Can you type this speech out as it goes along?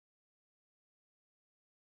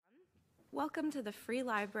Welcome to the Free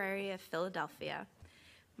Library of Philadelphia.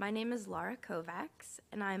 My name is Laura Kovacs,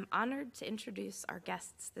 and I am honored to introduce our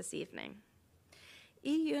guests this evening.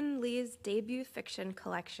 Yiyun Li's debut fiction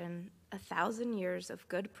collection, 1,000 Years of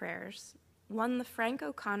Good Prayers, won the Frank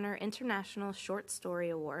O'Connor International Short Story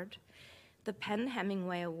Award, the PEN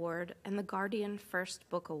Hemingway Award, and the Guardian First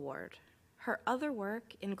Book Award. Her other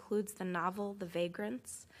work includes the novel The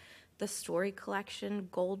Vagrants, the story collection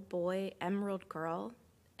Gold Boy, Emerald Girl,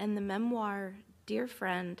 and the memoir Dear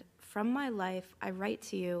Friend, From My Life, I Write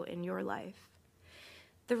to You in Your Life.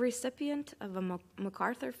 The recipient of a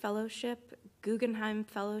MacArthur Fellowship, Guggenheim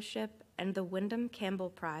Fellowship, and the Windham-Campbell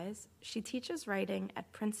Prize, she teaches writing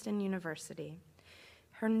at Princeton University.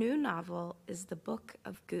 Her new novel is The Book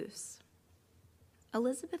of Goose.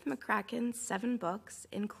 Elizabeth McCracken's 7 books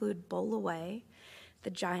include Bowlaway, The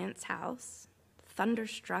Giant's House,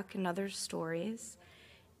 Thunderstruck Other Stories,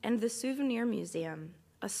 and the Souvenir Museum,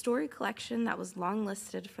 a story collection that was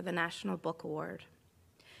longlisted for the National Book Award.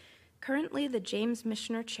 Currently the James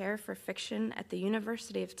Michener Chair for Fiction at the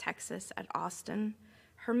University of Texas at Austin,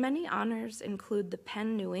 her many honors include the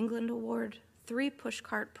PEN New England Award, 3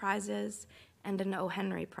 Pushcart Prizes, and an O.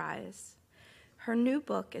 Henry Prize. Her new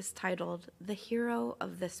book is titled The Hero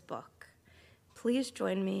of This Book. Please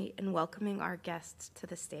join me in welcoming our guests to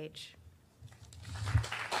the stage.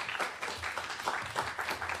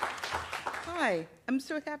 Hi, I'm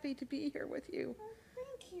so happy to be here with you.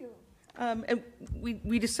 Thank you. And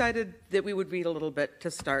we decided that we would read a little bit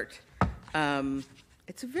to start.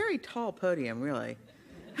 It's a very tall podium, really.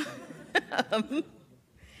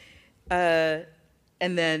 And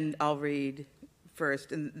then I'll read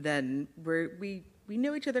first, and then we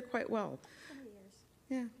know each other quite well. 20 years.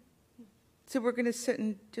 Yeah. So we're going to sit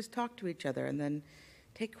and just talk to each other and then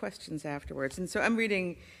take questions afterwards. And so I'm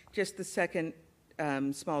reading just the second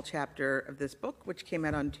small chapter of this book, which came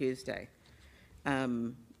out on Tuesday.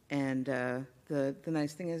 The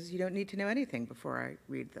nice thing is you don't need to know anything before I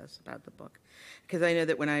read this about the book. Because I know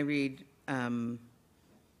that when I read, when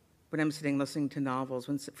I'm sitting listening to novels,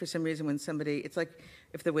 for some reason when somebody, it's like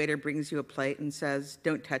if the waiter brings you a plate and says,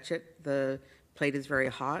 don't touch it, the plate is very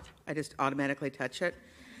hot, I just automatically touch it.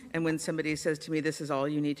 And when somebody says to me, this is all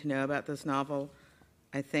you need to know about this novel,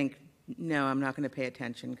 I think, no, I'm not going to pay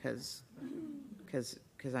attention because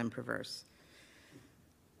I'm perverse.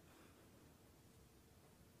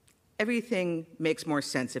 Everything makes more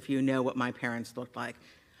sense if you know what my parents looked like.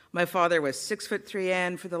 My father was 6'3"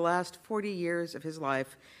 and for the last 40 years of his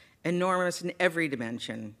life, enormous in every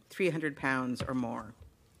dimension, 300 pounds or more.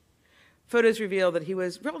 Photos reveal that he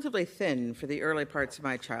was relatively thin for the early parts of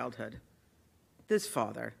my childhood. This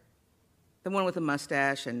father, the one with a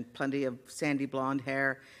mustache and plenty of sandy blonde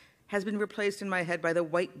hair, has been replaced in my head by the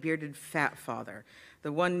white-bearded fat father,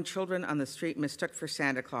 the one children on the street mistook for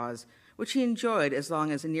Santa Claus, which he enjoyed as long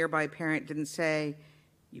as a nearby parent didn't say,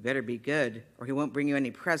 you better be good or he won't bring you any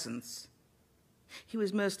presents. He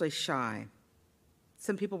was mostly shy.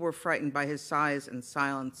 Some people were frightened by his size and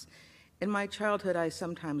silence. In my childhood, I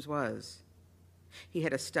sometimes was. He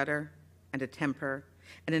had a stutter and a temper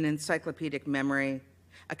and an encyclopedic memory,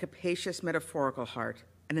 a capacious metaphorical heart,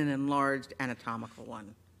 and an enlarged anatomical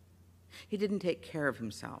one. He didn't take care of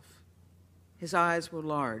himself. His eyes were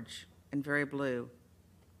large and very blue.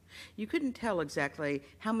 You couldn't tell exactly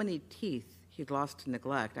how many teeth he'd lost to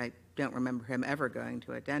neglect. I don't remember him ever going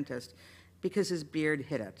to a dentist because his beard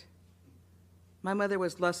hid it. My mother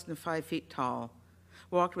was less than 5 feet tall,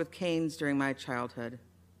 walked with canes during my childhood,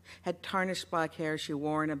 had tarnished black hair she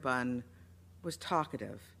wore in a bun, was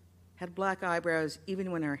talkative, had black eyebrows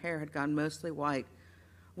even when her hair had gone mostly white,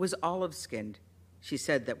 was olive-skinned. She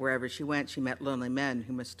said that wherever she went, she met lonely men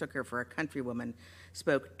who mistook her for a countrywoman,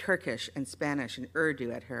 spoke Turkish and Spanish and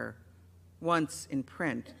Urdu at her. Once in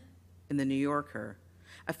print, in the New Yorker,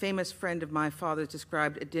 a famous friend of my father's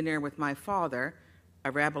described a dinner with my father,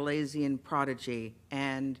 a Rabelaisian prodigy,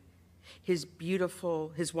 and his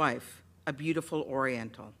wife, a beautiful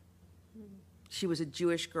Oriental. She was a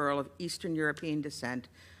Jewish girl of Eastern European descent,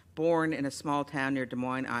 born in a small town near Des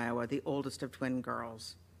Moines, Iowa, the oldest of twin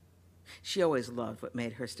girls. She always loved what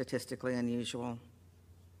made her statistically unusual.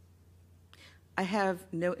 I have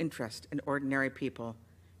no interest in ordinary people,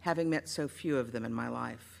 having met so few of them in my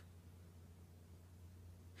life.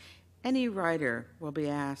 Any writer will be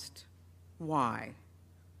asked, why?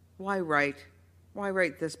 Why write? Why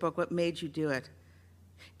write this book? What made you do it?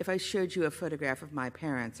 If I showed you a photograph of my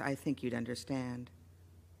parents, I think you'd understand.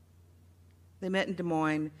 They met in Des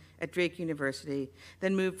Moines at Drake University,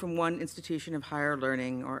 then moved from one institution of higher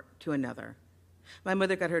learning to another. My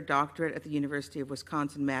mother got her doctorate at the University of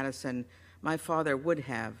Wisconsin-Madison. My father would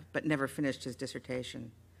have, but never finished his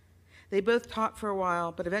dissertation. They both taught for a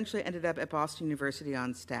while, but eventually ended up at Boston University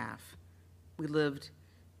on staff. We lived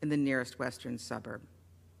in the nearest western suburb.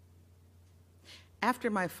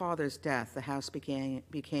 After my father's death, the house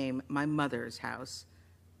became my mother's house.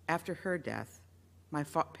 After her death, my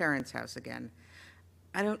parents' house again.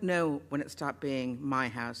 I don't know when it stopped being my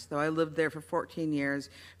house, though I lived there for 14 years,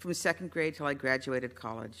 from second grade till I graduated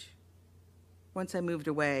college. Once I moved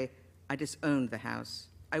away, I disowned the house.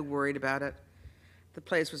 I worried about it. The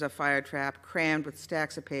place was a fire trap, crammed with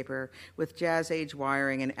stacks of paper, with jazz-age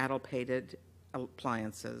wiring and addle-pated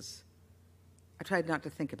appliances. I tried not to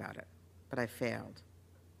think about it, but I failed.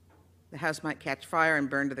 The house might catch fire and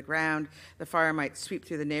burn to the ground. The fire might sweep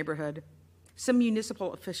through the neighborhood. Some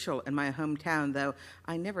municipal official in my hometown, though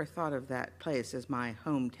I never thought of that place as my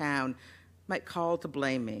hometown, might call to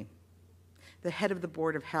blame me. The head of the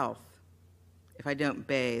Board of Health. If I don't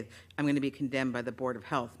bathe, I'm going to be condemned by the Board of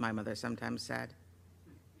Health, my mother sometimes said.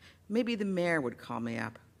 Maybe the mayor would call me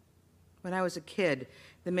up. When I was a kid,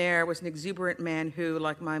 the mayor was an exuberant man who,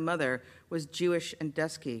 like my mother, was Jewish and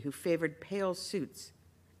dusky, who favored pale suits.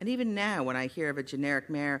 And even now, when I hear of a generic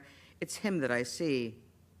mayor, it's him that I see.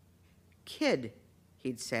 Kid,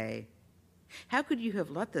 he'd say, how could you have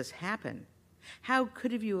let this happen? How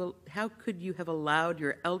could you have allowed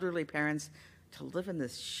your elderly parents to live in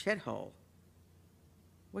this shithole?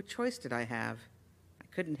 What choice did I have? I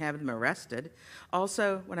couldn't have them arrested.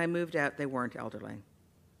 Also, when I moved out, they weren't elderly.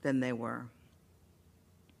 Then they were.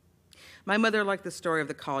 My mother liked the story of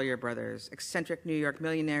the Collier brothers, eccentric New York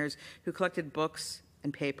millionaires who collected books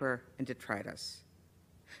and paper and detritus.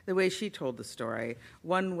 The way she told the story,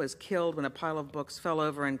 one was killed when a pile of books fell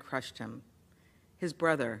over and crushed him. His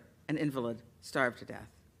brother, an invalid, starved to death.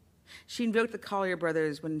 She invoked the Collier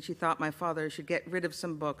brothers when she thought my father should get rid of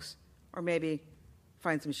some books, or maybe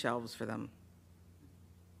find some shelves for them.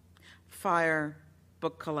 Fire,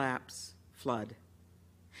 book collapse, flood.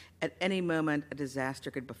 At any moment, a disaster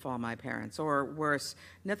could befall my parents, or worse,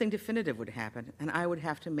 nothing definitive would happen, and I would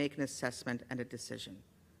have to make an assessment and a decision.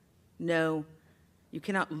 No, you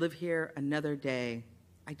cannot live here another day.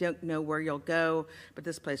 I don't know where you'll go, but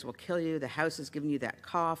this place will kill you. The house has given you that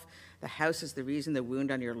cough. The house is the reason the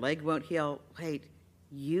wound on your leg won't heal. Wait,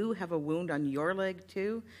 you have a wound on your leg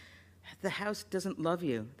too? The house doesn't love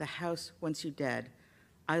you. The house wants you dead.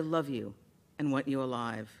 I love you and want you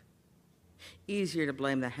alive. Easier to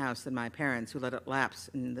blame the house than my parents, who let it lapse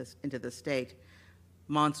into the state.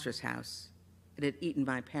 Monstrous house. It had eaten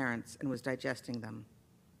my parents and was digesting them.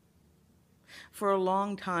 For a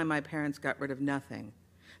long time, my parents got rid of nothing.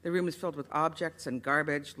 The room was filled with objects and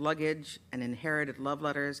garbage, luggage, and inherited love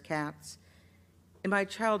letters, cats. In my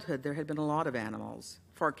childhood, there had been a lot of animals,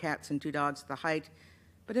 4 cats and 2 dogs at the height,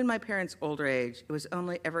 but in my parents' older age, it was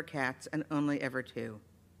only ever cats and only ever 2.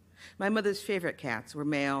 My mother's favorite cats were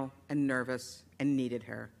male and nervous and needed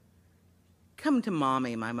her. Come to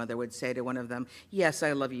Mommy, my mother would say to one of them. Yes,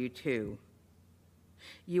 I love you too.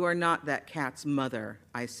 You are not that cat's mother,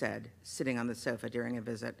 I said, sitting on the sofa during a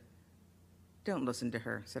visit. Don't listen to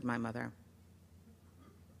her, said my mother.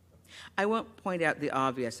 I won't point out the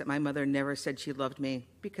obvious that my mother never said she loved me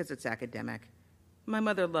because it's academic. My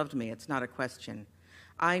mother loved me, it's not a question.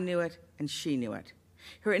 I knew it and she knew it.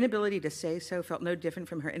 Her inability to say so felt no different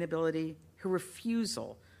from her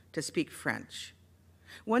refusal to speak French.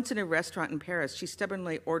 Once in a restaurant in Paris, she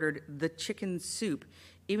stubbornly ordered the chicken soup,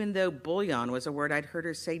 even though bouillon was a word I'd heard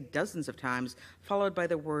her say dozens of times, followed by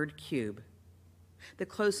the word cube. The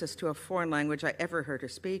closest to a foreign language I ever heard her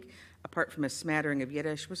speak, apart from a smattering of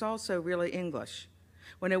Yiddish, was also really English.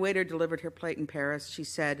 When a waiter delivered her plate in Paris, she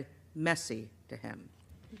said, messy to him.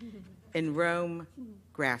 In Rome,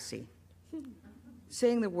 grassy.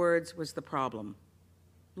 Saying the words was the problem.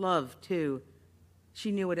 Love, too.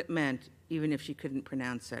 She knew what it meant, even if she couldn't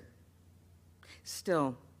pronounce it.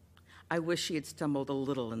 Still, I wish she had stumbled a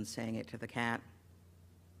little in saying it to the cat.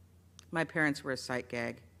 My parents were a sight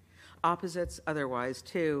gag. Opposites otherwise,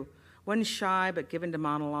 too. One shy but given to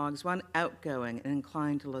monologues, one outgoing and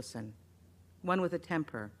inclined to listen. One with a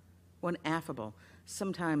temper, one affable,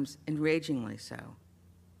 sometimes enragingly so.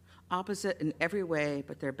 Opposite in every way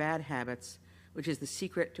but their bad habits, which is the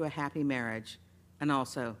secret to a happy marriage and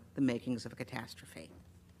also the makings of a catastrophe.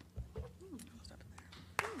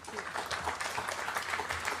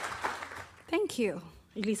 Thank you,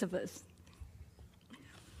 Elizabeth.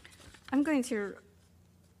 I'm going to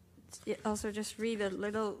also just read a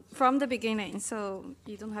little from the beginning, so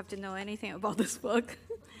you don't have to know anything about this book.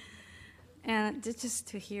 And just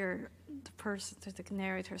to hear the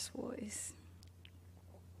narrator's voice.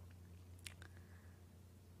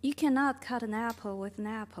 You cannot cut an apple with an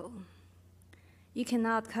apple. You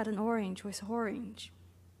cannot cut an orange with orange.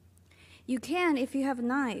 You can, if you have a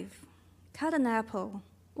knife, cut an apple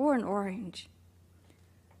or an orange,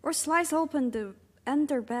 or slice open the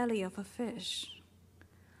underbelly of a fish.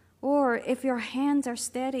 Or if your hands are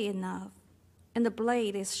steady enough and the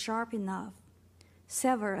blade is sharp enough,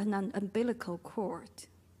 sever an umbilical cord.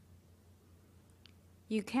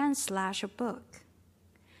 You can slash a book.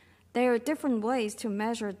 There are different ways to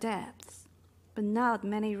measure depth, but not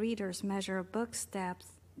many readers measure a book's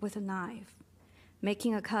depth with a knife,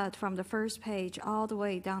 making a cut from the first page all the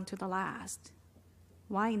way down to the last.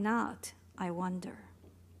 Why not, I wonder?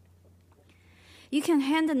 You can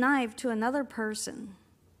hand a knife to another person,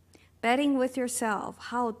 betting with yourself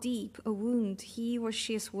how deep a wound he or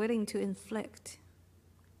she is willing to inflict.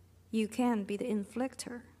 You can be the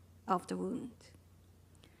inflictor of the wound.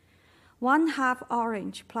 One half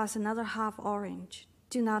orange plus another half orange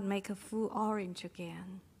do not make a full orange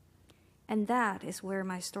again. And that is where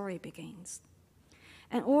my story begins.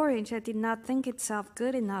 An orange that did not think itself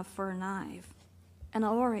good enough for a knife. An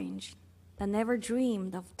orange that never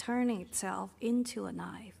dreamed of turning itself into a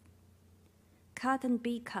knife. Cut and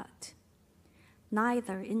be cut.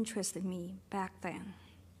 Neither interested me back then.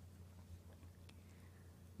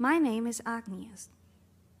 My name is Agnes,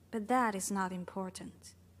 but that is not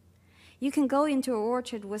important. You can go into an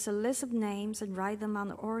orchard with a list of names and write them on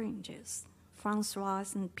the oranges.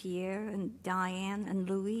 Francoise and Pierre and Diane and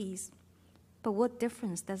Louise. But what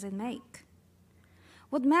difference does it make?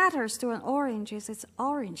 What matters to an orange is its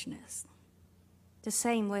orangeness. The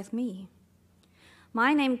same with me.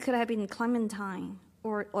 My name could have been Clementine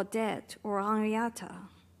or Odette or Henrietta.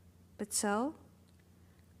 But so?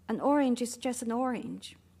 An orange is just an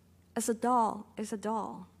orange, as a doll is a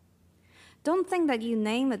doll. Don't think that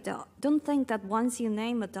once you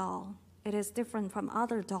name a doll, it is different from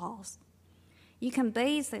other dolls. You can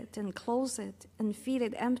bathe it and clothe it and feed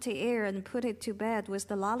it empty air and put it to bed with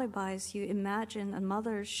the lullabies you imagine a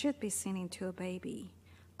mother should be singing to a baby.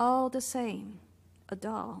 All the same, a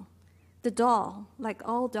doll. The doll, like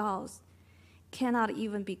all dolls, cannot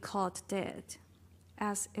even be called dead,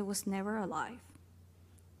 as it was never alive.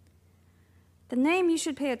 The name you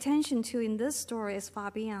should pay attention to in this story is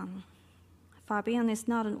Fabienne. Fabienne is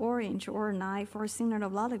not an orange or a knife or a singer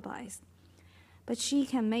of lullabies, but she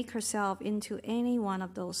can make herself into any one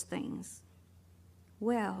of those things.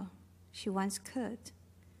 Well, she once could.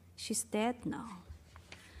 She's dead now.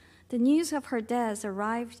 The news of her death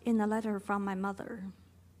arrived in a letter from my mother,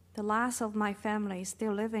 the last of my family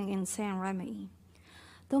still living in Saint-Remy,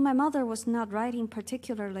 though my mother was not writing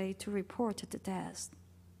particularly to report the death,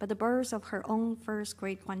 but the birth of her own first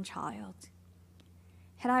great-grandchild.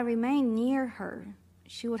 Had I remained near her,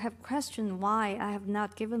 she would have questioned why I have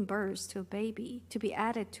not given birth to a baby to be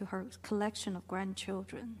added to her collection of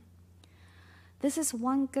grandchildren. This is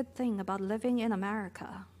one good thing about living in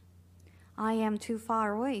America. I am too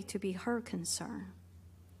far away to be her concern.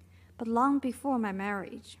 But long before my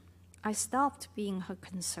marriage, I stopped being her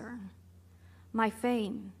concern. My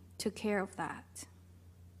fame took care of that.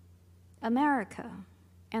 America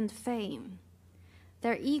and fame,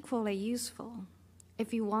 they're equally useful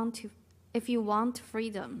if you want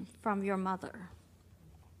freedom from your mother.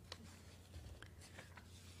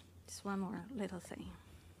 Just one more little thing.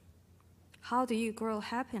 How do you grow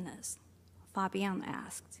happiness? Fabienne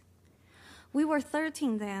asked. We were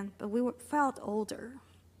 13 then, but we felt older.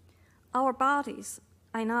 Our bodies,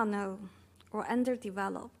 I now know, were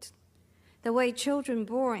underdeveloped, the way children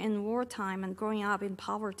born in wartime and growing up in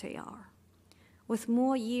poverty are, with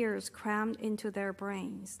more years crammed into their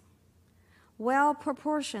brains.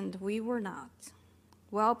 Well-proportioned we were not.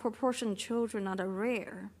 Well-proportioned children are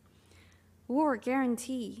rare. War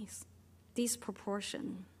guarantees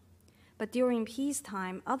disproportion. But during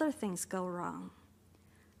peacetime, other things go wrong.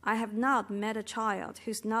 I have not met a child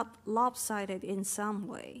who's not lopsided in some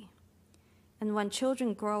way. And when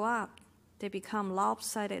children grow up, they become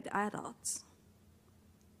lopsided adults.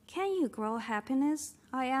 Can you grow happiness?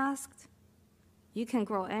 I asked. You can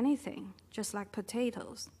grow anything, just like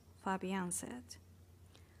potatoes, Fabienne said.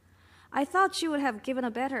 I thought she would have given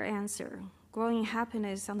a better answer, growing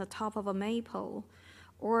happiness on the top of a maypole,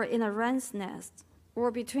 or in a wren's nest,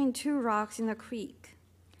 or between two rocks in a creek.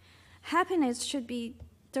 Happiness should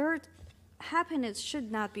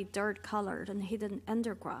not be dirt-colored and hidden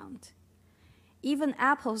underground. Even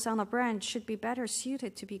apples on a branch should be better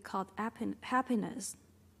suited to be called happiness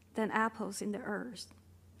than apples in the earth.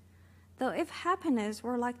 Though if happiness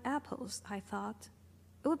were like apples, I thought,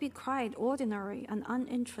 it would be quite ordinary and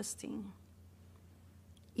uninteresting.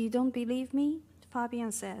 You don't believe me?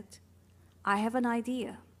 Fabienne said. I have an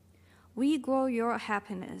idea. We grow your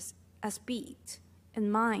happiness as beet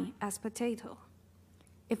and mine as potato.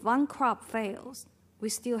 If one crop fails, we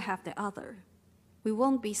still have the other. We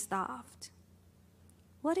won't be starved.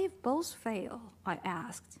 What if both fail? I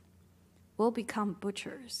asked. We'll become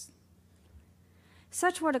butchers.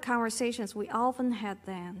 Such were the conversations we often had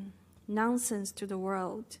then, nonsense to the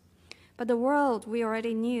world. But the world we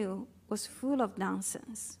already knew was full of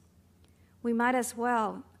nonsense. We might as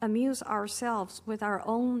well amuse ourselves with our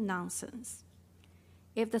own nonsense.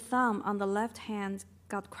 If the thumb on the left hand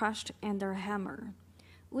got crushed under a hammer,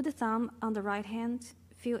 would the thumb on the right hand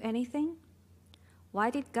feel anything? Why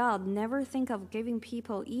did God never think of giving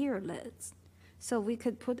people earlids so we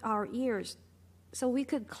could close our ears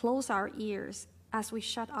as we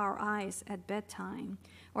shut our eyes at bedtime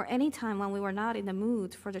or any time when we were not in the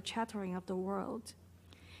mood for the chattering of the world?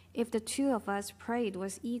 If the two of us prayed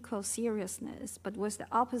with equal seriousness but with the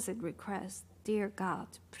opposite request, dear God,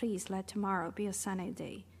 please let tomorrow be a sunny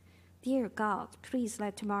day. Dear God, please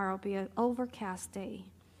let tomorrow be an overcast day.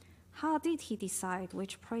 How did he decide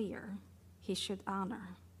which prayer he should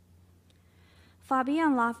honor?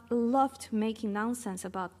 Fabienne loved making nonsense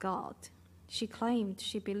about God. She claimed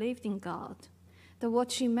she believed in God. That what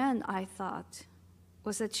she meant, I thought,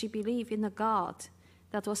 was that she believed in a God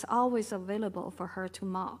that was always available for her to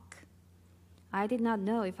mock. I did not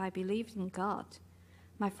know if I believed in God.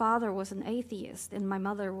 My father was an atheist, and my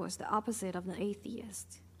mother was the opposite of an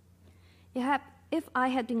atheist. If I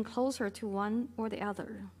had been closer to one or the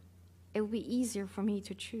other, it would be easier for me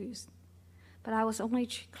to choose. But I was only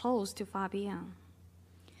close to Fabienne.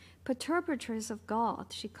 Perturbators of God,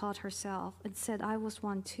 she called herself, and said I was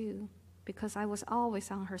one too, because I was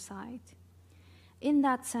always on her side. In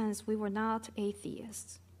that sense, we were not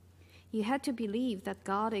atheists. You had to believe that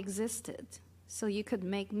God existed, so you could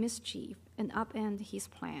make mischief and upend his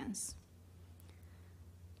plans.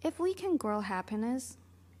 If we can grow happiness,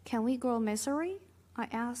 can we grow misery? I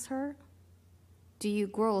asked her. Do you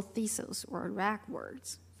grow thistles or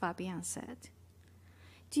ragworts? Fabienne said.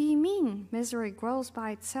 Do you mean misery grows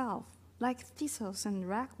by itself, like thistles and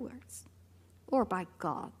ragworts? Or by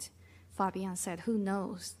God? Fabienne said, who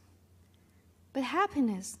knows? But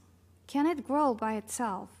happiness, can it grow by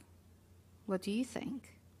itself? What do you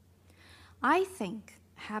think? I think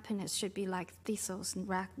happiness should be like thistles and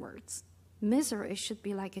ragworts. Misery should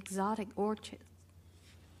be like exotic orchids.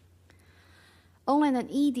 Only an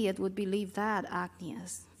idiot would believe that,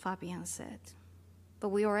 Agnes, Fabienne said. But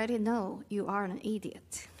we already know you are an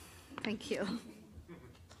idiot. Thank you.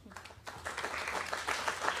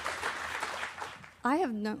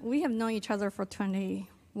 We have known each other for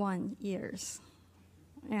 21 years.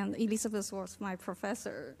 And Elizabeth was my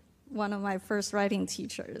professor, one of my first writing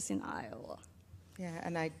teachers in Iowa. Yeah,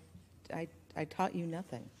 and I taught you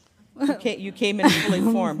nothing. You came in fully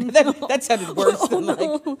formed. That sounded worse than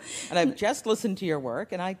and I've just listened to your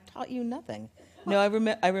work, and I taught you nothing. No,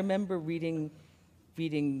 I remember reading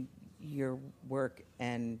your work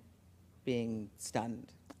and being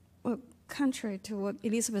stunned. Well, contrary to what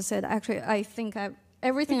Elizabeth said, actually, I think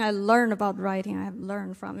everything I learned about writing, I've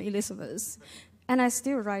learned from Elizabeth. And I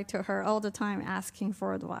still write to her all the time asking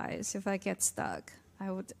for advice. If I get stuck,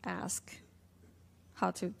 I would ask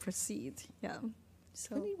how to proceed. Yeah.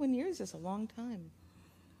 So 21 years is a long time.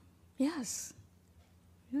 Yes.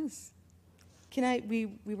 Yes. We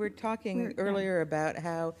were talking earlier about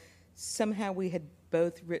how somehow we had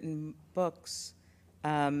both written books,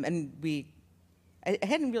 and I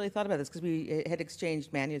hadn't really thought about this because we had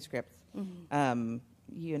exchanged manuscripts. Mm-hmm.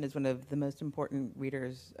 Yiyun is one of the most important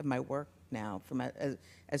readers of my work now,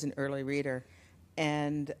 as an early reader,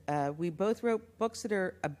 and we both wrote books that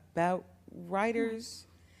are about writers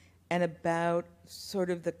and about sort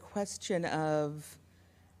of the question of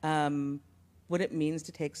what it means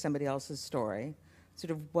to take somebody else's story,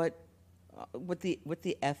 sort of what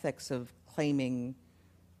the ethics of claiming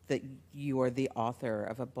that you are the author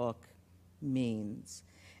of a book means.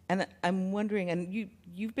 And I'm wondering, and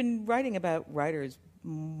you've been writing about writers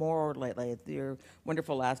more lately. Your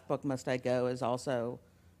wonderful last book, Must I Go, is also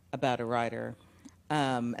about a writer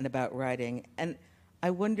and about writing. And I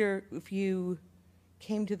wonder if you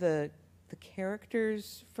came to the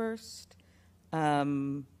characters first,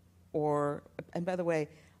 and by the way,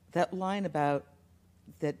 that line about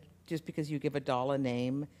that just because you give a doll a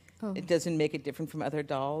name, it doesn't make it different from other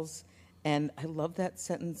dolls. And I love that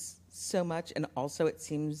sentence so much, and also it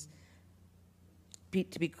seems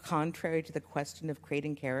to be contrary to the question of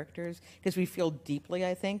creating characters, because we feel deeply,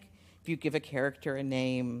 I think, if you give a character a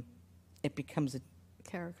name, it becomes a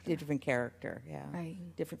different character, yeah, right.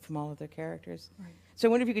 Different from all other characters. Right. So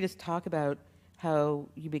I wonder if you could just talk about how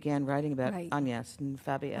you began writing about Right. Agnes and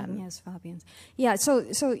Fabienne. Yes, Fabian. Yeah, so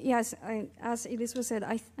yes, as Elizabeth said,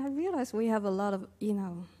 I realize we have a lot of,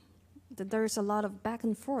 that there's a lot of back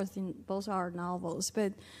and forth in both our novels.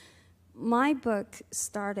 But my book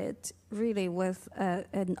started really with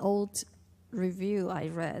an old review I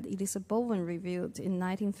read. Elizabeth Bowen reviewed in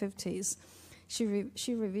 1950s.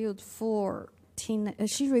 She reviewed four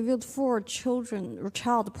children or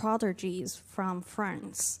child prodigies from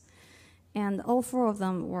France. And all four of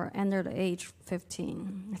them were under the age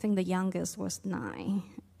 15. I think the youngest was 9.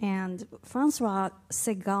 And Francois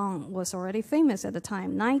Sagan was already famous at the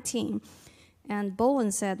time, 19. And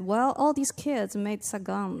Bowen said, well, all these kids made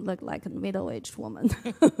Sagan look like a middle-aged woman.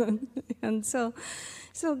 And so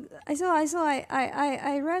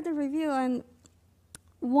I read the review, and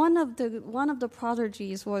one of the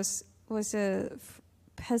prodigies was a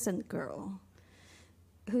peasant girl,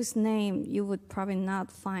 whose name you would probably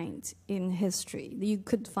not find in history. You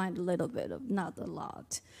could find a little bit, of not a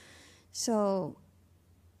lot. So,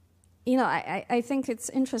 I think it's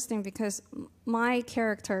interesting because my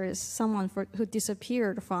character is someone who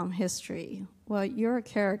disappeared from history. Well, your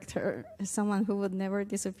character is someone who would never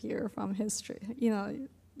disappear from history.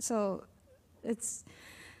 So it's.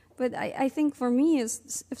 But I think for me,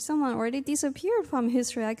 is if someone already disappeared from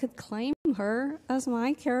history, I could claim her as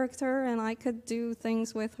my character, and I could do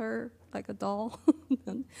things with her like a doll.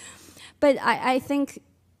 But I think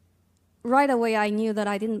right away I knew that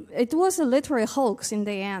it was a literary hoax in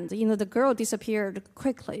the end. The girl disappeared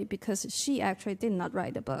quickly because she actually did not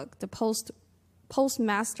write the book. The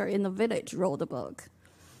postmaster in the village wrote the book.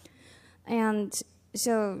 And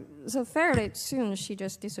so fairly soon she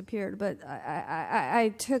just disappeared. But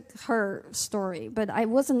I took her story, but I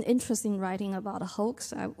wasn't interested in writing about a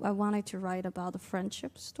hoax. I wanted to write about a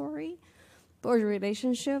friendship story or a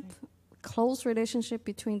relationship, close relationship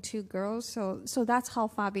between two girls. So that's how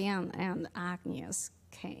Fabienne and Agnes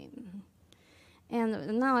came.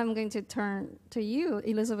 And now I'm going to turn to you,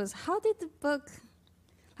 Elizabeth. How did the book,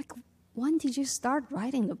 when did you start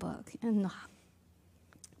writing the book? And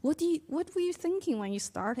what were you thinking when you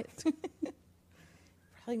started?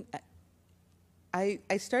 Probably,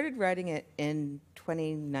 I started writing it in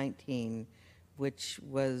 2019, which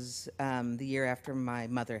was the year after my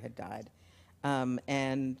mother had died.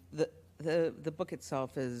 And the book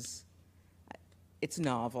itself it's a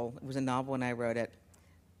novel. It was a novel when I wrote it.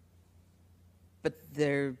 But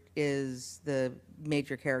there is the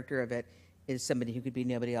major character of it is somebody who could be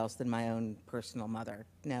nobody else than my own personal mother,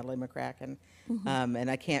 Natalie McCracken. Mm-hmm. And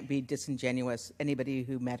I can't be disingenuous. Anybody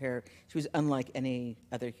who met her, she was unlike any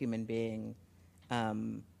other human being.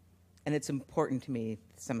 And it's important to me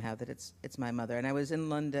somehow that it's my mother. And I was in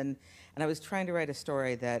London, and I was trying to write a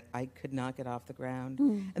story that I could not get off the ground.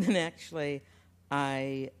 Mm. And then actually,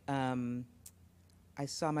 I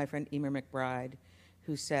saw my friend Emer McBride,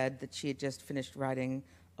 who said that she had just finished writing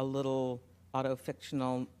a little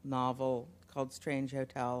auto-fictional novel called Strange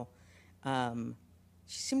Hotel.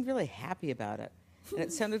 She seemed really happy about it. And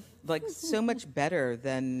it sounded like so much better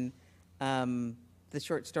than the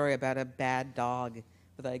short story about a bad dog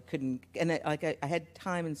that I couldn't, and I had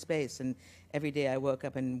time and space, and every day I woke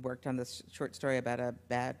up and worked on this short story about a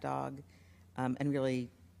bad dog, and really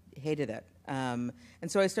hated it. And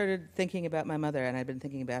so I started thinking about my mother, and I'd been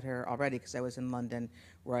thinking about her already because I was in London,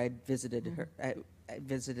 where I'd visited her. I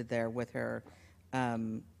visited there with her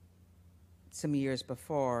some years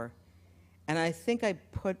before, and I think I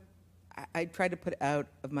tried to put out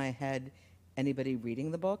of my head anybody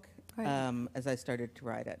reading the book, right, as I started to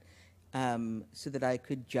write it, so that I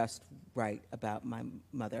could just write about my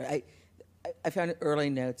mother. I found early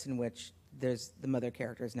notes in which the mother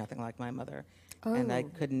character is nothing like my mother, and I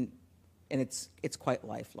couldn't, and it's quite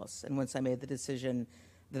lifeless. And once I made the decision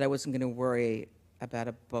that I wasn't going to worry about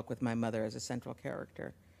a book with my mother as a central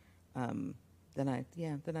character, then I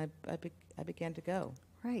began to go.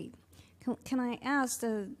 Right. Can I ask,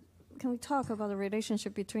 can we talk about the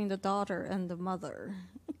relationship between the daughter and the mother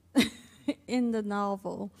in the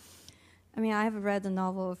novel? I mean, I have read the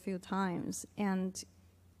novel a few times, and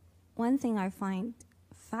one thing I find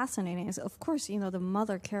fascinating is, of course, the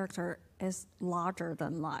mother character is larger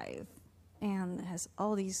than life and has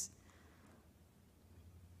all these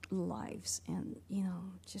lives and,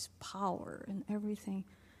 just power and everything.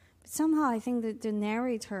 But somehow I think that the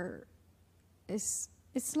narrator it's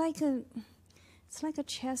like a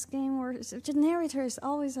chess game where the narrator is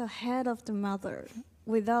always ahead of the mother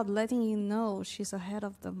without letting you know she's ahead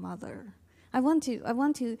of the mother. I want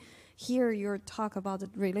to hear your talk about the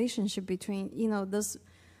relationship between, this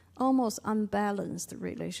almost unbalanced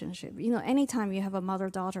relationship. Anytime you have a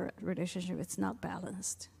mother-daughter relationship, it's not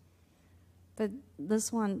balanced. but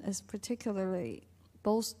this one is particularly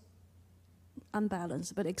both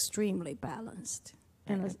unbalanced but extremely balanced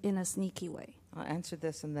in a sneaky way. I'll answer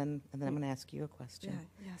this, and then I'm going to ask you a question.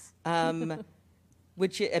 Yes.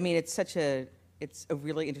 Which, I mean, it's a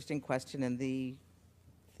really interesting question, and the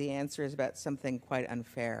answer is about something quite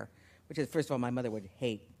unfair, which is, first of all, my mother would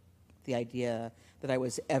hate the idea that I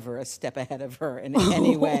was ever a step ahead of her in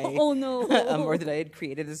any way. Oh, no. Or that I had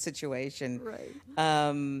created a situation.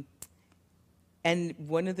 Right. And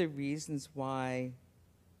one of the reasons why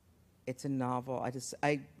it's a novel,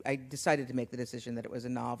 I decided to make the decision that it was a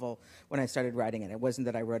novel when I started writing it. It wasn't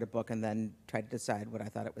that I wrote a book and then tried to decide what I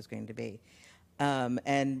thought it was going to be.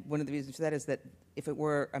 And one of the reasons for that is that if it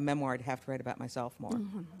were a memoir, I'd have to write about myself more.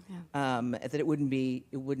 Mm-hmm, yeah. That it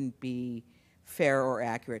wouldn't be fair or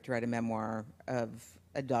accurate to write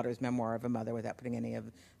a daughter's memoir of a mother without putting any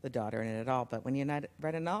of the daughter in it at all. But when you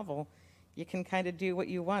write a novel, you can kind of do what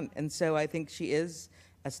you want. And so I think she is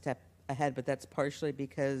a step ahead, but that's partially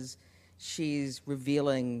because she's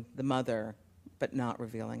revealing the mother, but not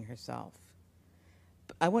revealing herself.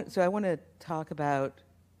 I want to talk about,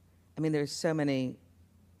 I mean, there's so many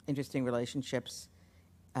interesting relationships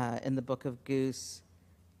in the Book of Goose.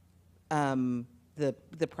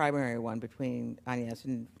 The primary one between Agnes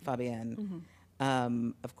and Fabienne,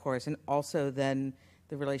 of course, and also then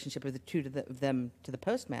the relationship of the two of them to the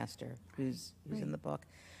postmaster, who's in the book.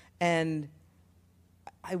 And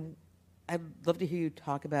I'd love to hear you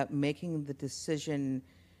talk about making the decision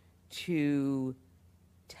to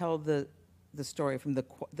tell the story from the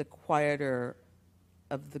quieter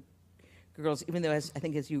of the girls, even though I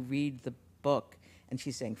think as you read the book, and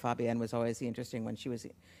she's saying Fabienne was always the interesting one. She was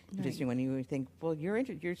interesting when you think, well,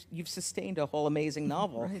 you've sustained a whole amazing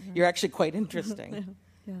novel. Right. You're actually quite interesting.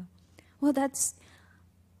 Yeah. Well,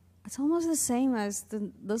 it's almost the same as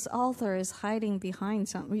this author is hiding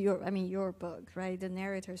behind your book, right? The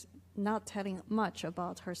narrator's not telling much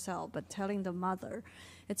about herself, but telling the mother.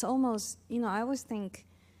 It's almost, I always think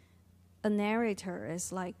a narrator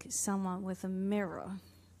is like someone with a mirror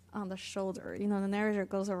on the shoulder. The narrator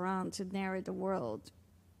goes around to narrate the world,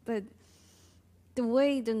 but the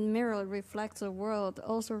way the mirror reflects the world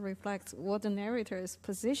also reflects what the narrator is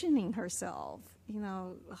positioning herself,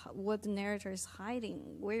 what the narrator is hiding,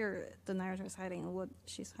 where the narrator is hiding, and what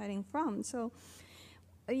she's hiding from. So,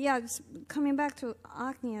 coming back to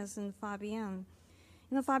Agnes and Fabienne,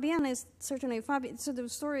 Fabienne is certainly, so the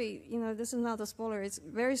story, this is not a spoiler, it's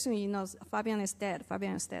very soon, Fabienne is dead.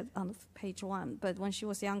 Fabienne is dead on page 1, but when she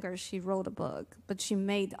was younger, she wrote a book, but she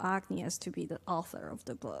made Agnes to be the author of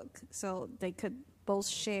the book, so they could both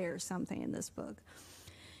share something in this book.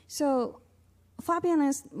 So Fabienne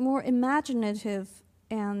is more imaginative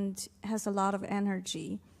and has a lot of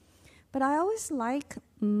energy, but I always like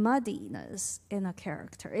muddiness in a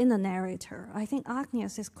character, in a narrator. I think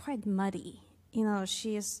Agnes is quite muddy.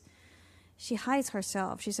 She hides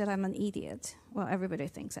herself. She said, I'm an idiot. Well, everybody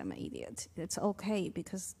thinks I'm an idiot. It's okay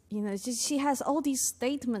because, she has all these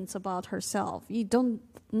statements about herself. You don't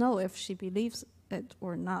know if she believes it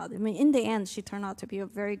or not. I mean, in the end, she turned out to be a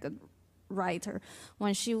very good writer.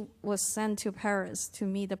 When she was sent to Paris to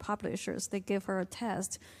meet the publishers, they gave her a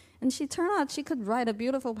test. And she turned out she could write a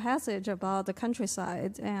beautiful passage about the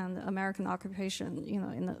countryside and American occupation,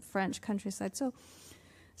 in the French countryside. So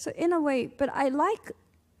in a way, but I like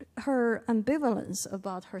her ambivalence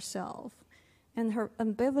about herself and her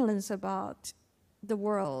ambivalence about the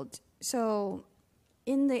world. So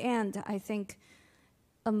in the end, I think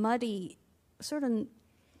a muddy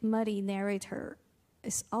narrator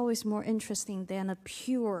is always more interesting than a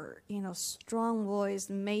pure, strong-voiced,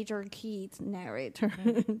 major-keyed narrator.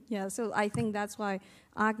 Yeah, so I think that's why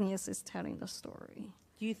Agnes is telling the story.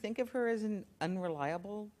 Do you think of her as an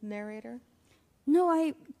unreliable narrator? No,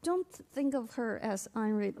 I don't think of her as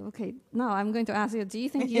unreliable. Okay, now I'm going to ask you, do you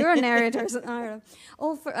think your narrator is unreliable?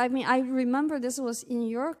 I remember this was in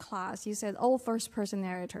your class. You said all first-person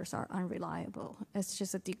narrators are unreliable. It's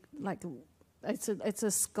just it's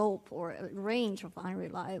a scope or a range of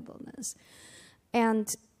unreliableness.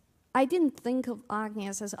 And I didn't think of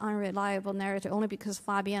Agnes as an unreliable narrator only because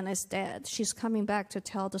Fabienne is dead. She's coming back to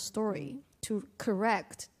tell the story, to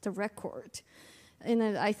correct the record.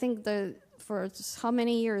 And I think for how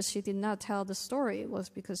many years she did not tell the story was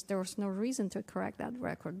because there was no reason to correct that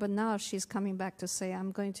record. But now she's coming back to say,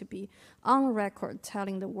 I'm going to be on record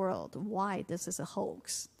telling the world why this is a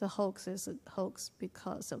hoax. The hoax is a hoax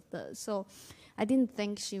because of this. So I didn't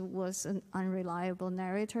think she was an unreliable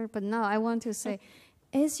narrator. But now I want to say,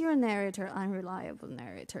 is your narrator an unreliable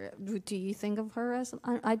narrator? Do you think of her as,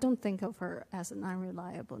 I don't think of her as an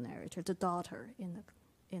unreliable narrator, the daughter in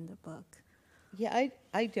the book. Yeah,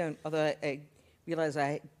 I don't, although I realize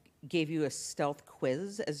I gave you a stealth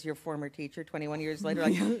quiz as your former teacher 21 years later.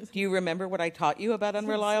 Like, do you remember what I taught you about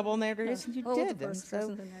unreliable narrators? And you did. The And first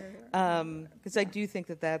so, person narrator. because I do think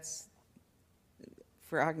that that's,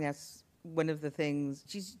 for Agnes, one of the things,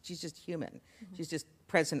 she's just human. She's just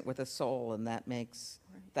present with a soul, and that makes,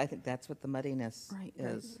 I think that's what the muddiness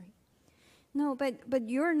is. Right. No, but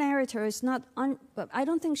your narrator is not, but I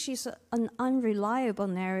don't think she's an unreliable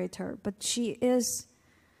narrator, but she is,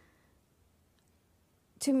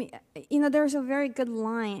 to me, there's a very good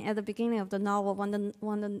line at the beginning of the novel when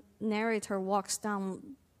the narrator walks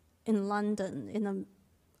down in London in the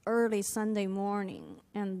early Sunday morning,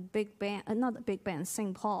 and big band, not the big band,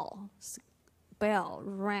 St. Paul's bell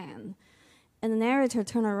rang, and the narrator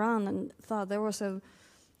turned around and thought there was a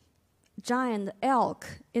giant elk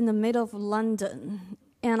in the middle of London.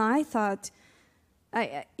 And I thought,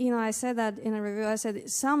 I said that in a review, I said,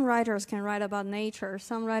 some writers can write about nature,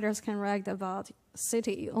 some writers can write about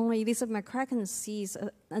city. Only Elizabeth McCracken sees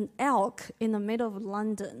an elk in the middle of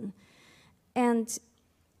London. And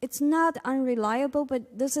it's not unreliable,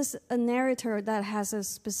 but this is a narrator that has a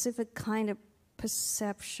specific kind of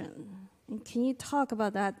perception. And can you talk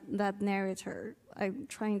about that narrator? I'm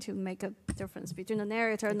trying to make a difference between the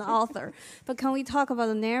narrator and the author. But can we talk about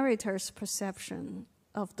the narrator's perception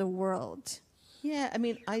of the world? Yeah, I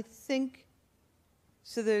mean, I think,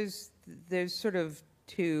 so there's sort of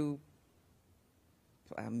two,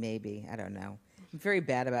 maybe, I don't know. I'm very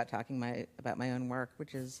bad about talking about my own work,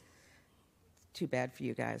 which is too bad for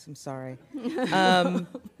you guys. I'm sorry.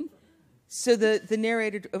 So the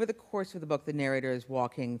narrator, over the course of the book, the narrator is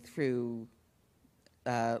walking through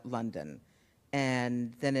London,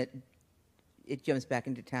 and then it jumps back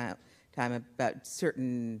into time about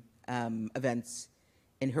certain events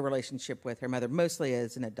in her relationship with her mother, mostly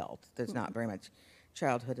as an adult. There's not very much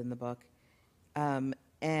childhood in the book.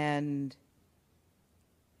 And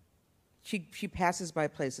she passes by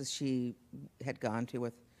places she had gone to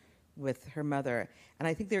with her mother. And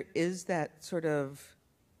I think there is that sort of,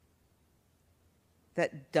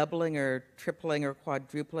 that doubling or tripling or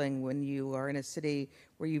quadrupling when you are in a city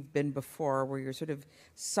where you've been before, where you're sort of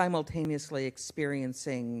simultaneously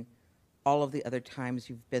experiencing all of the other times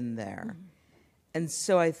you've been there. Mm-hmm. And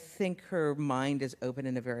so I think her mind is open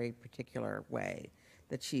in a very particular way,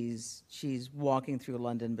 that she's walking through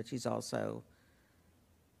London, but she's also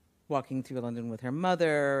walking through London with her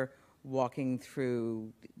mother, walking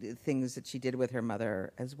through things that she did with her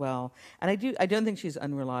mother as well. And I don't think she's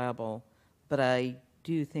unreliable, but I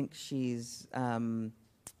do think she's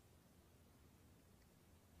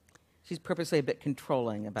purposely a bit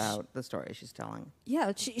controlling about the story she's telling.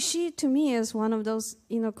 Yeah, she to me is one of those,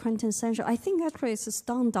 quintessential. I think actually it's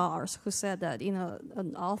Stendhal who said that,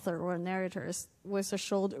 an author or a narrator is with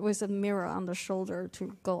a mirror on the shoulder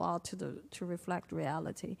to go out to reflect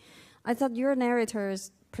reality. I thought your narrator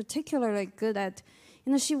is particularly good at,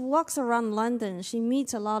 she walks around London, she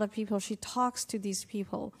meets a lot of people, she talks to these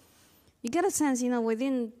people. You get a sense,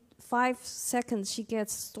 within 5 seconds, she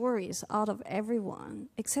gets stories out of everyone,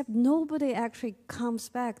 except nobody actually comes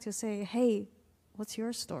back to say, hey, what's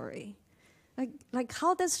your story? Like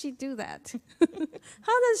how does she do that?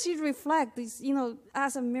 How does she reflect these,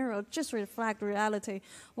 as a mirror, just reflect reality,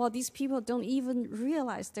 while these people don't even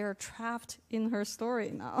realize they're trapped in her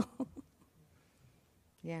story now?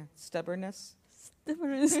 Yeah, stubbornness.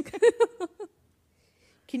 Stubbornness.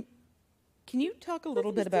 Can you talk a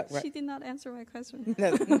little bit about... She did not answer my question.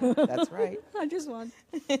 That's right. I just want...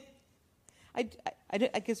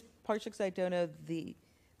 I guess partially because I don't know the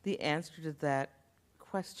answer to that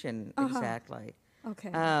question exactly. Okay.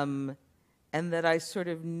 And that I sort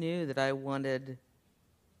of knew that I wanted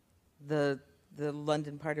the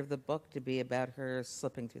London part of the book to be about her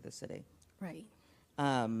slipping through the city. Right.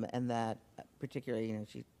 And that particularly,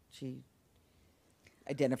 she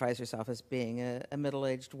identifies herself as being a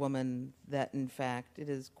middle-aged woman, that in fact it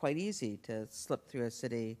is quite easy to slip through a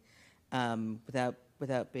city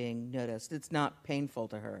without being noticed. It's not painful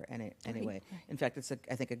to her anyway. Right. In fact, it's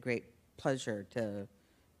I think a great pleasure to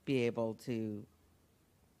be able to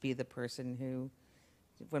be the person who,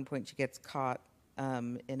 at one point she gets caught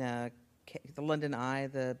in the London Eye,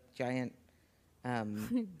 the giant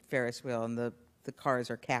Ferris wheel, and the cars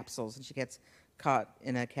are capsules, and she gets caught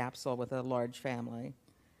in a capsule with a large family.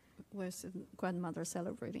 With grandmother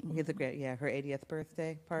celebrating. Her 80th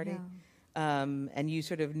birthday party. Yeah. And you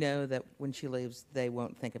sort of know that when she leaves, they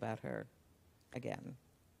won't think about her again.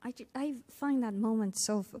 I find that moment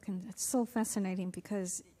so fascinating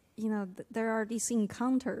because, there are these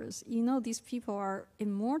encounters. These people are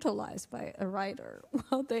immortalized by a writer.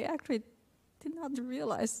 Well, they actually did not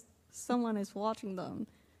realize someone is watching them,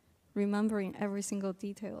 remembering every single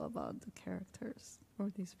detail about the characters or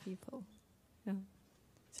these people. Yeah.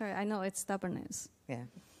 Sorry, I know it's stubbornness. Yeah.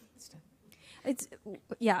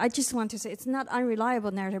 I just want to say it's not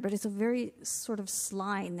unreliable narrator, but it's a very sort of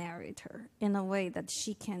sly narrator in a way that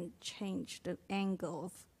she can change the angle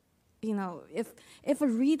of, if a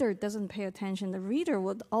reader doesn't pay attention, the reader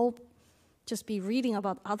would all just be reading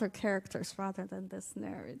about other characters rather than this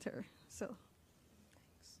narrator. So,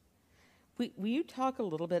 Will you talk a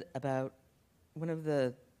little bit about one of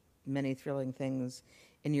the many thrilling things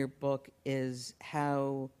in your book is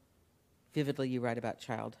how vividly you write about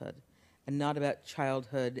childhood, and not about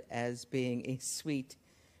childhood as being a sweet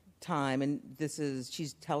time. And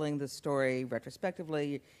she's telling the story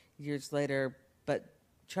retrospectively years later, but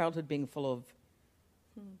childhood being full of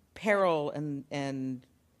peril and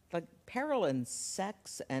like peril and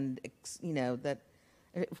sex and, that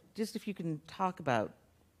just if you can talk about.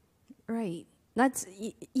 Right.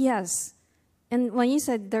 Yes. And when you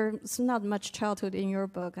said there's not much childhood in your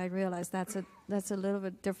book, I realized that's a little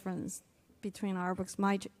bit difference between our books.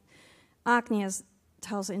 Agnes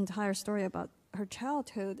tells the entire story about her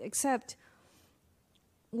childhood, except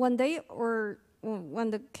when the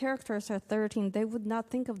characters are 13, they would not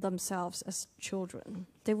think of themselves as children.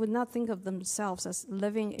 They would not think of themselves as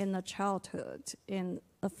living in a childhood in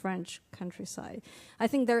a French countryside. I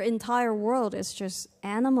think their entire world is just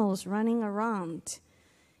animals running around.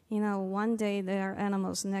 One day they're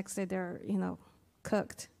animals, next day they're,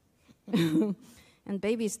 cooked. And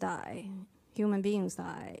babies die, human beings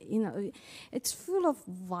die. It's full of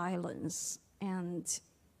violence and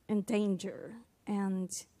danger.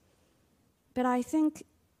 But I think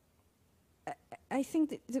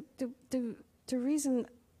the reason,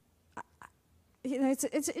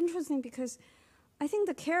 it's interesting because I think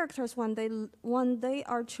the characters, when they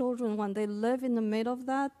are children, when they live in the middle of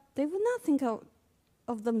that, they would not think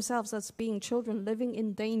of themselves as being children living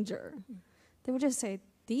in danger. They would just say,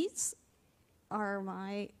 these are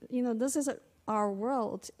this is our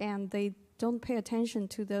world, and they don't pay attention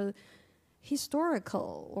to the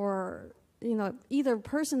historical or, either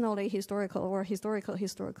personally historical or historical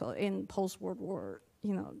in post-World War,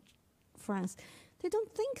 France. They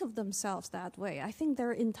don't think of themselves that way. I think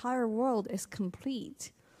their entire world is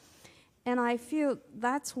complete. And I feel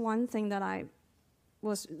that's one thing that I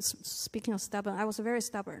was, speaking of stubborn, I was very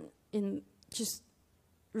stubborn in just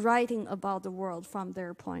writing about the world from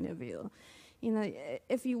their point of view.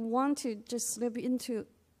 If you want to just slip into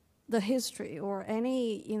the history or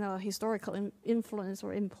any, historical influence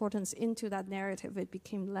or importance into that narrative, it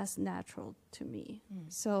became less natural to me.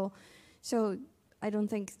 So I don't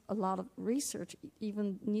think a lot of research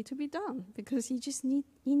even need to be done, because you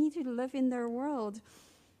need to live in their world,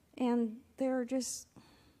 and they're just,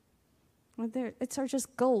 it's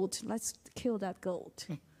just goat. Let's kill that goat.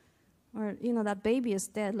 Or, that baby is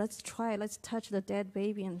dead. Let's touch the dead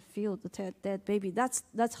baby and feel the dead baby. That's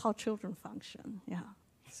how children function. Yeah.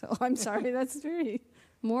 So I'm sorry, that's very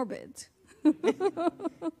morbid. But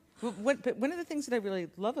one of the things that I really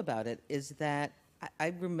love about it is that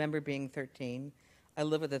I remember being 13. I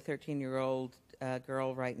live with a 13-year-old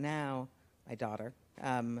girl right now, my daughter,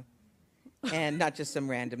 and not just some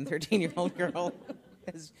random 13-year-old girl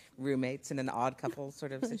as roommates in an odd couple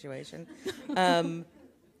sort of situation. And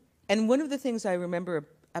one of the things I remember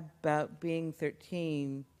about being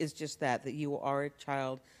 13 is just that you are a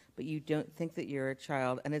child, but you don't think that you're a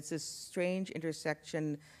child. And it's this strange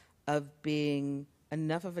intersection of being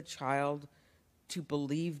enough of a child to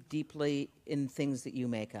believe deeply in things that you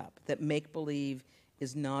make up, that make-believe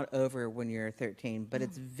is not over when you're 13, but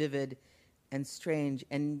it's vivid and strange.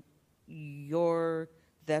 And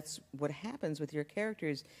that's what happens with your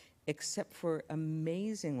characters, except for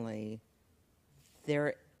amazingly,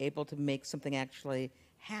 they're able to make something actually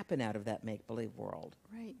happen out of that make-believe world,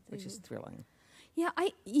 right? Which is thrilling. Yeah,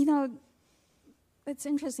 it's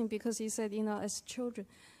interesting because you said, as children,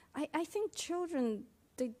 I think children,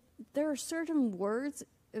 there are certain words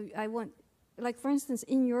like for instance,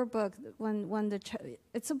 in your book, when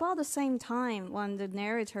it's about the same time when the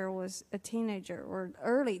narrator was a teenager or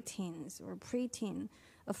early teens or preteen,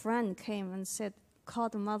 a friend came and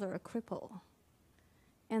called the mother a cripple.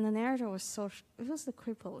 And the narrator was it was the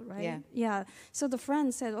cripple, right? Yeah. Yeah. So the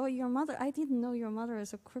friend said, "Oh, your mother, I didn't know your mother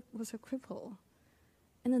was a cripple."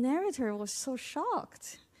 And the narrator was so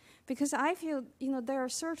shocked, because I feel, there are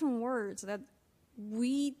certain words that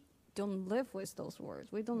we don't live with those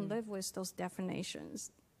words. We don't live with those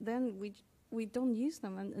definitions. Then we don't use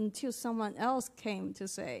them until someone else came to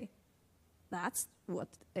say, that's what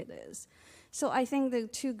it is. So I think the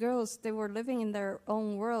two girls, they were living in their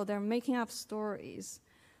own world. They're making up stories.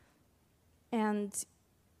 and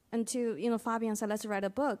until, Fabian said, let's write a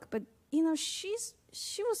book. But,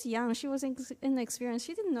 she was young, she was inexperienced,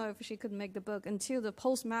 she didn't know if she could make the book until the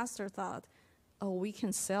postmaster thought, oh, we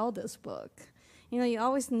can sell this book. You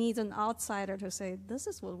always need an outsider to say, this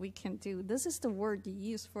is what we can do. This is the word you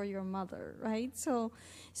use for your mother, right? So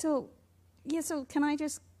can I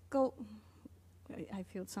just go? I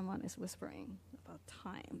feel someone is whispering about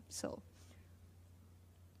time, so.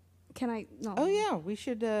 Can I? No. Oh yeah, we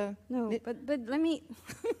should. No, but let me.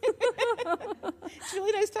 It's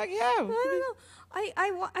really nice talking. Yeah. No.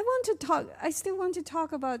 I want to talk. I still want to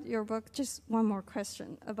talk about your book. Just one more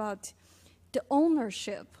question about the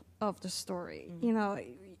ownership of the story.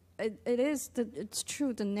 It's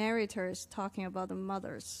true. The narrator is talking about the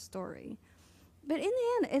mother's story, but in the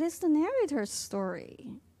end, it is the narrator's story.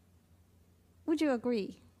 Would you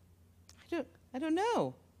agree? I don't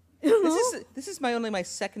know. This is only my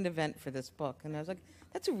second event for this book, and I was like,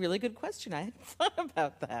 that's a really good question. I hadn't thought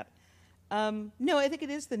about that. No, I think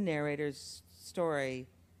it is the narrator's story,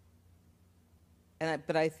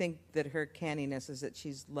 but I think that her canniness is that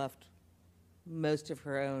she's left most of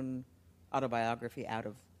her own autobiography out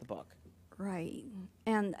of the book. Right,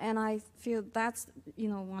 and I feel that's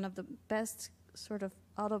one of the best sort of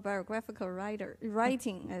autobiographical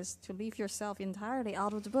writing is to leave yourself entirely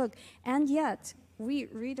out of the book, and yet we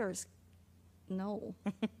readers know,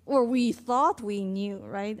 or we thought we knew,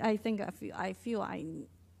 right? I feel I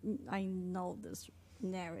know this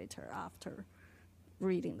narrator after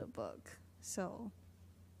reading the book. So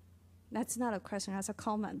that's not a question, that's a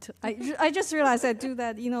comment. I just realized I do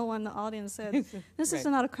that, when the audience said, this is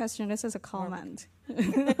not a question, this is a comment.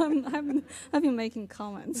 I've been making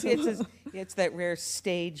comments. It's that rare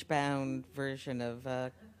stage-bound version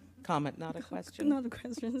of comment, not a question. Not a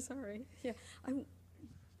question, sorry. Yeah.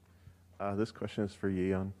 This question is for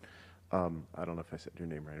Yiyun. I don't know if I said your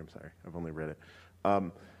name right, I'm sorry. I've only read it.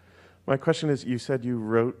 My question is, you said you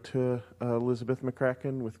wrote to Elizabeth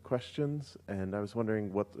McCracken with questions, and I was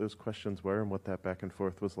wondering what those questions were and what that back and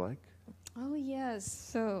forth was like. Oh, yes.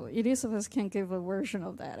 So Elizabeth can give a version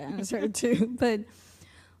of that answer, too. But,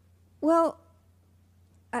 well,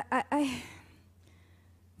 I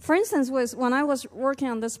for instance, when I was working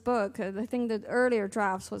on this book, I think the earlier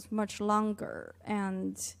drafts was much longer,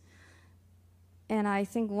 and I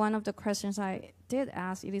think one of the questions I did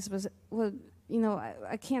ask Elizabeth was,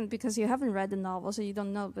 I can't, because you haven't read the novel, so you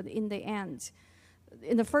don't know, but in the end,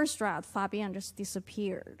 in the first draft, Fabian just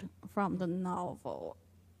disappeared from the novel.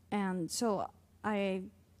 And so I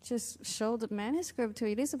just showed the manuscript to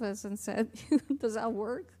Elizabeth and said, does that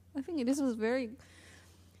work? I think Elizabeth was very,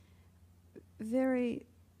 very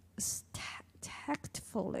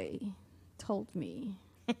tactfully told me,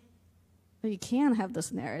 you can't have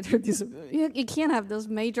this narrator disappear. You can't have this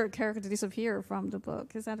major character disappear from the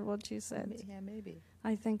book. Is that what you said? Yeah, maybe.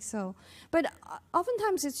 I think so. But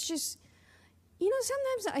oftentimes it's just,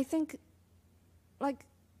 sometimes I think, like,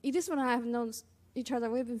 Elizabeth and I have known each other,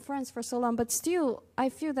 we've been friends for so long, but still, I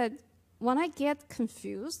feel that when I get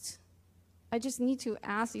confused, I just need to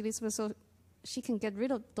ask Elizabeth so she can get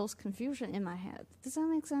rid of those confusion in my head. Does that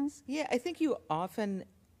make sense? Yeah, I think you often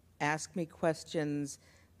ask me questions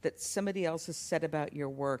that somebody else has said about your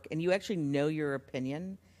work, and you actually know your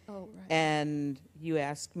opinion. Oh, right. And you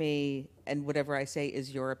ask me, and whatever I say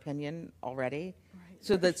is your opinion already. Right.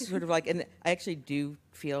 So that's sort of like, and I actually do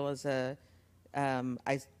feel as I don't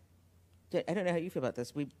know how you feel about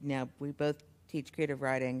this. We both teach creative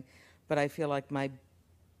writing, but I feel like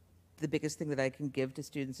the biggest thing that I can give to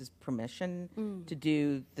students is permission to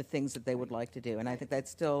do the things that they would like to do. And I think that's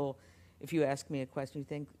still, if you ask me a question, you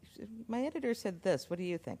think, my editor said this, what do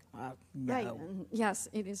you think? No. Right. Yes,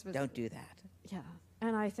 it is. Don't do that. Yeah,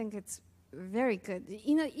 and I think it's very good.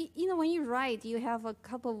 When you write, you have a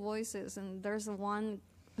couple voices, and there's one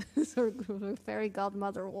sort of fairy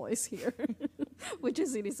godmother voice here, which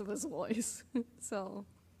is Elizabeth's voice. So.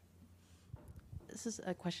 This is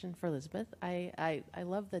a question for Elizabeth. I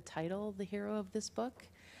love the title, The Hero of This Book,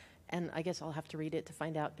 and I guess I'll have to read it to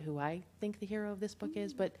find out who I think the hero of this book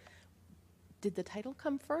is, but did the title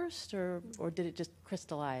come first, or did it just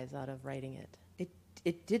crystallize out of writing it?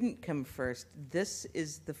 It didn't come first. This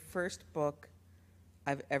is the first book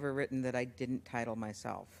I've ever written that I didn't title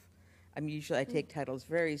myself. I take titles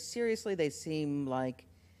very seriously. They seem like,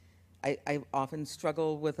 I often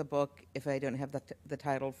struggle with a book if I don't have the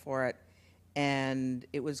title for it. And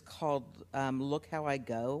it was called Look How I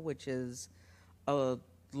Go, which is a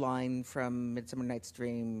line from Midsummer Night's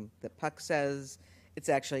Dream that Puck says. It's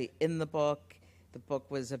actually in the book. The book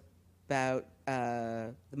was about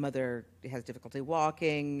the mother has difficulty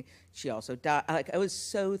walking. She also died. I was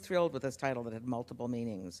so thrilled with this title that had multiple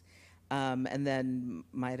meanings. And then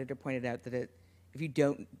my editor pointed out that if you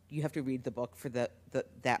don't, you have to read the book for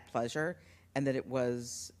that pleasure, and that it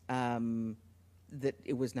was not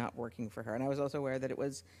working for her. And I was also aware that it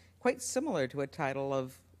was quite similar to a title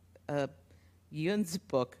of Yiyun's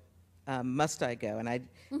book, Must I Go? And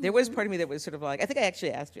there was part of me that was sort of like, I think I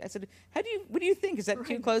actually asked you, I said, what do you think? Is that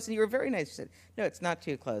too close? And you were very nice. You said, no, it's not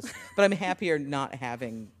too close, but I'm happier not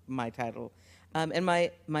having my title. And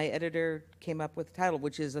my editor came up with the title,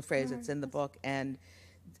 which is a phrase that's in the book, and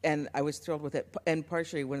I was thrilled with it. And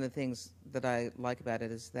partially one of the things that I like about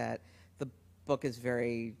it is that the book is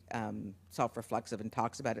very self-reflexive and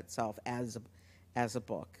talks about itself as a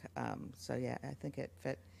book. So yeah, I think it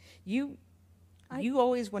fit. You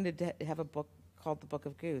always wanted to have a book called The Book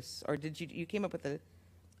of Goose, or did you came up with a...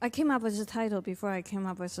 I came up with the title before I came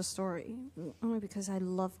up with the story, only because I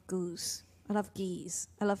love goose. I love geese.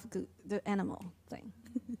 I love the animal thing.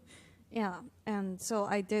 Yeah, and so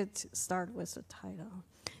I did start with the title.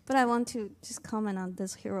 But I want to just comment on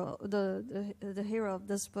this hero, the hero of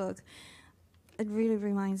this book. It really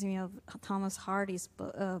reminds me of Thomas Hardy's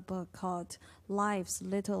book called Life's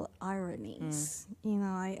Little Ironies. You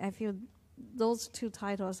know, I feel those two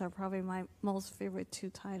titles are probably my most favorite two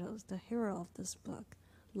titles. The hero of this book,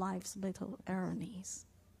 Life's Little Ironies.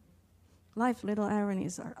 Life's little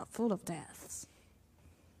ironies are full of deaths.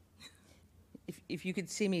 If you could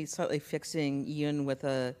see me slightly fixing Yiyun with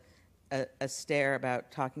a stare about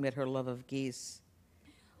talking about her love of geese.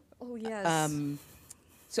 Oh, yes.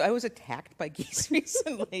 So I was attacked by geese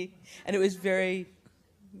recently, and it was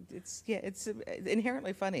it's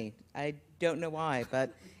inherently funny. I don't know why,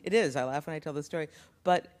 but it is. I laugh when I tell the story.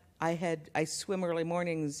 But I swim early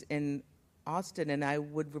mornings in Austin, and I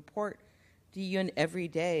would report to Yiyun every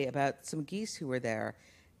day about some geese who were there.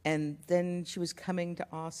 And then she was coming to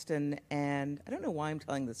Austin, and I don't know why I'm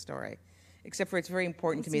telling this story, except for it's very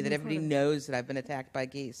important to me that everybody knows that I've been attacked by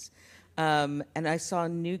geese. And I saw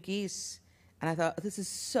new geese, and I thought, this is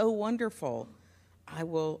so wonderful.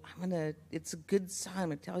 It's a good sign. I'm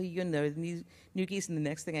going to tell Yiyun there are these new geese, and the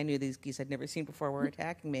next thing I knew, these geese I'd never seen before were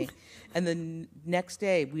attacking me. And the next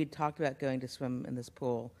day, we had talked about going to swim in this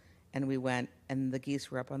pool, and we went, and the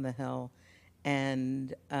geese were up on the hill.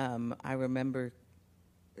 And I remember,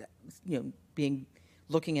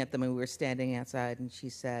 looking at them, and we were standing outside, and she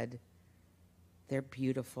said, "They're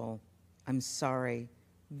beautiful. I'm sorry.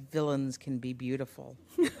 Villains can be beautiful."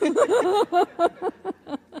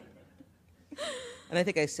 And I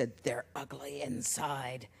think I said, "They're ugly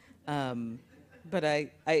inside." But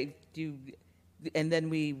I do. And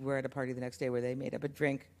then we were at a party the next day where they made up a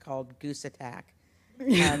drink called Goose Attack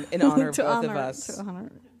in honor of both of us. To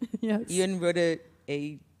honor, yes. Yiyun wrote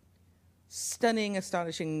a stunning,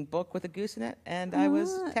 astonishing book with a goose in it, and I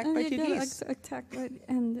was attacked by two geese.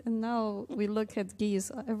 And now we look at geese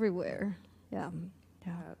everywhere. Yeah.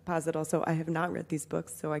 Posit also, I have not read these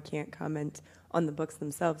books, so I can't comment on the books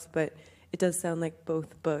themselves, but it does sound like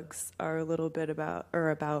both books are a little bit about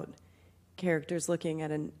characters looking at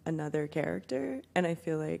another character, and I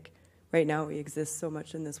feel like right now we exist so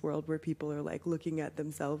much in this world where people are like looking at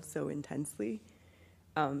themselves so intensely,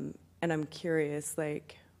 and I'm curious,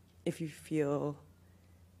 like, if you feel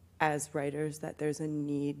as writers that there's a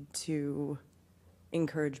need to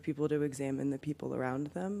encourage people to examine the people around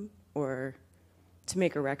them, or to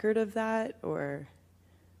make a record of that, or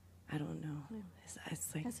I don't know.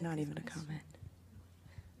 It's like not even a comment.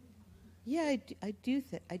 Yeah, I do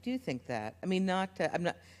think that. I mean, I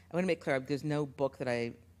want to make clear, there's no book that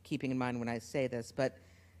I'm keeping in mind when I say this, but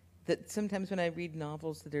that sometimes when I read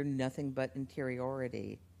novels that are nothing but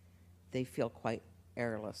interiority, they feel quite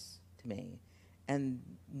airless to me. And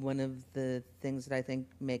one of the things that I think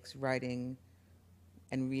makes writing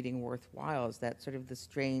and reading worthwhile is that sort of the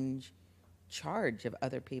strange charge of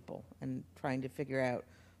other people and trying to figure out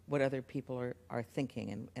what other people are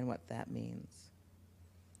thinking and what that means.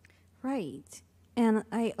 Right. And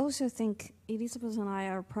I also think Elizabeth and I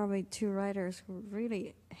are probably two writers who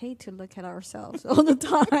really hate to look at ourselves all the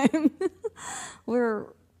time. We're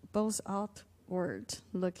both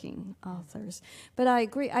outward-looking authors. But I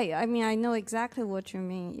agree. I mean, I know exactly what you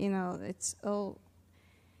mean. You know,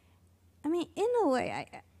 I mean, in a way,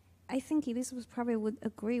 I think Elizabeth probably would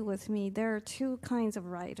agree with me. There are two kinds of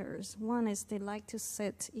writers. One is they like to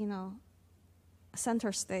sit,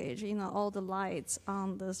 center stage, all the lights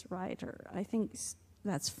on this writer. I think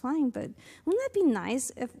that's fine, but wouldn't that be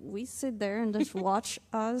nice if we sit there and just watch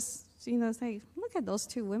us, say, look at those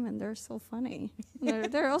two women, they're so funny.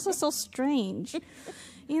 They're also so strange.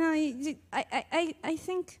 I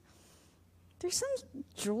think there's some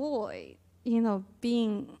joy,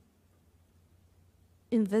 being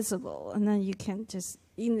invisible, and then you can just,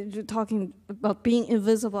 talking about being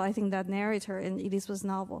invisible, I think that narrator in Elizabeth's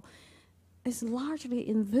novel is largely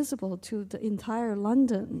invisible to the entire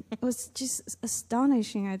London. It was just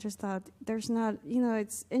astonishing. I just thought there's not,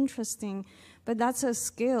 it's interesting, but that's a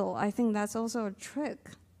skill. I think that's also a trick,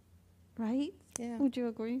 right? Yeah. Would you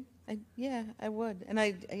agree? I would. And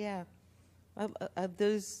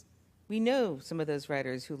we know some of those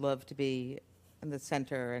writers who love to be in the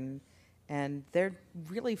center, and they're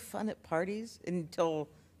really fun at parties until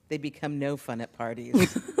they become no fun at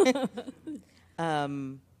parties.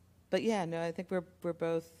 But yeah, no, I think we're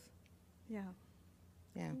both. Yeah.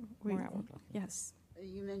 Yeah. More outward looking. Yes.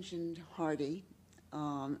 You mentioned Hardy,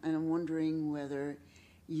 and I'm wondering whether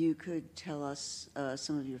you could tell us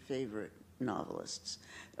some of your favorite novelists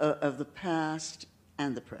of the past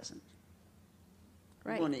and the present.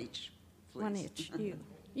 Right. One each, please. One each.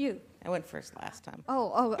 You. I went first last time.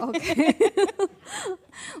 Oh, okay.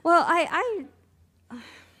 Well, I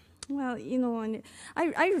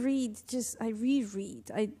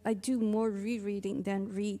reread. I do more rereading than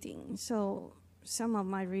reading. So some of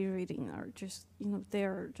my rereading are just,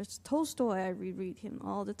 they're just Tolstoy. I reread him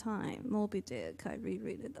all the time. Moby Dick, I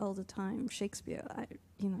reread it all the time. Shakespeare,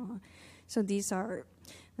 So these are,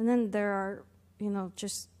 and then there are,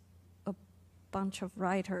 just a bunch of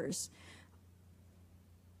writers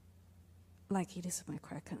like Elizabeth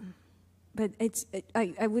McCracken. But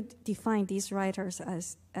I would define these writers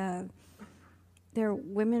as they're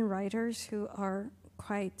women writers who are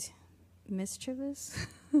quite mischievous,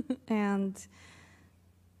 and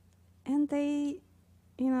they,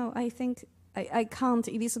 I think I count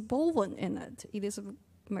Elizabeth Bowen in it. Elizabeth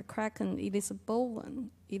McCracken, Elizabeth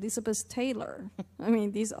Bowen, Elizabeth Taylor. I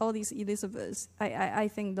mean, all these Elizabeths. I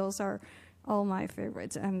think those are all my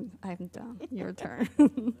favorites. I'm done. Your turn.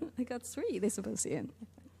 I got 3 Elizabeths in.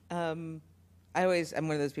 I'm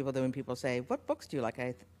one of those people that when people say, "What books do you like?"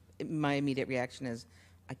 My immediate reaction is,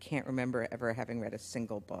 I can't remember ever having read a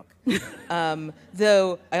single book.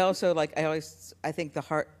 Though I think the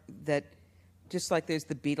heart that, just like there's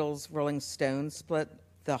the Beatles Rolling Stones split,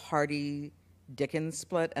 the Hardy Dickens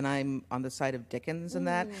split, and I'm on the side of Dickens in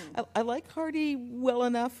that. I like Hardy well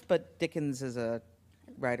enough, but Dickens is a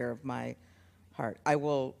writer of my heart. I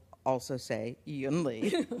will also say Yiyun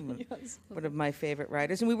Li, yes. One of my favorite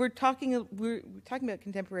writers. And we were talking about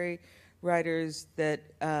contemporary writers that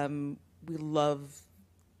we love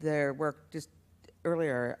their work just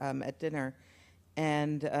earlier at dinner.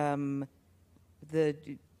 And the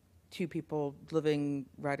 2 living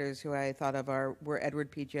writers who I thought of were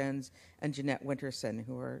Edward P. Jones and Jeanette Winterson,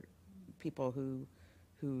 who are people who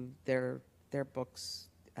their books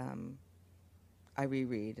I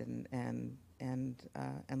reread and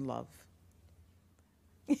love.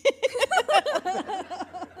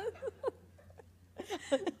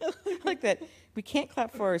 I like that. We can't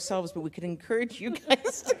clap for ourselves, but we can encourage you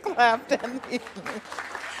guys to clap. I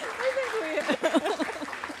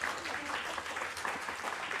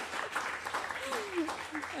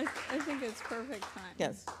think it's perfect time.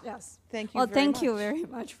 Yes. Yes. Thank you. Well, very thank much. you very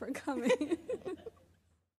much for coming.